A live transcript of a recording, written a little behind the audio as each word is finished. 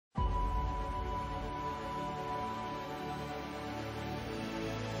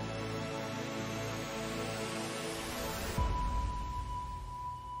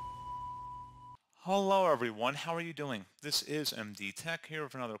Hello everyone, how are you doing? This is MD Tech here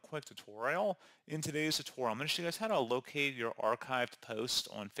with another quick tutorial. In today's tutorial, I'm going to show you guys how to locate your archived post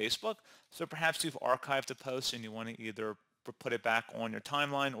on Facebook. So perhaps you've archived a post and you want to either put it back on your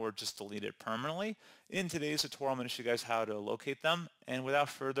timeline or just delete it permanently. In today's tutorial, I'm going to show you guys how to locate them. And without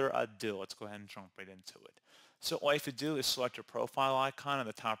further ado, let's go ahead and jump right into it. So all you have to do is select your profile icon on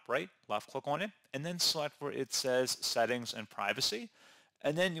the top right, left click on it, and then select where it says Settings and Privacy.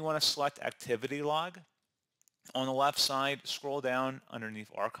 And then you want to select Activity Log. On the left side, scroll down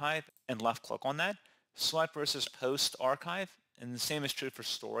underneath Archive and left click on that. Select where it says Post Archive, and the same is true for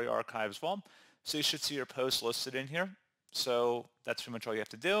Story Archive as well. So you should see your post listed in here. So that's pretty much all you have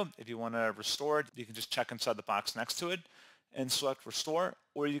to do. If you want to restore it, you can just check inside the box next to it and select Restore,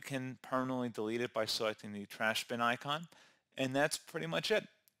 or you can permanently delete it by selecting the trash bin icon. And that's pretty much it.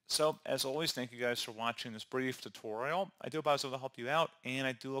 So, as always, thank you guys for watching this brief tutorial. I do hope I was able to help you out, and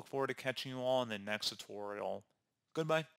I do look forward to catching you all in the next tutorial. Goodbye.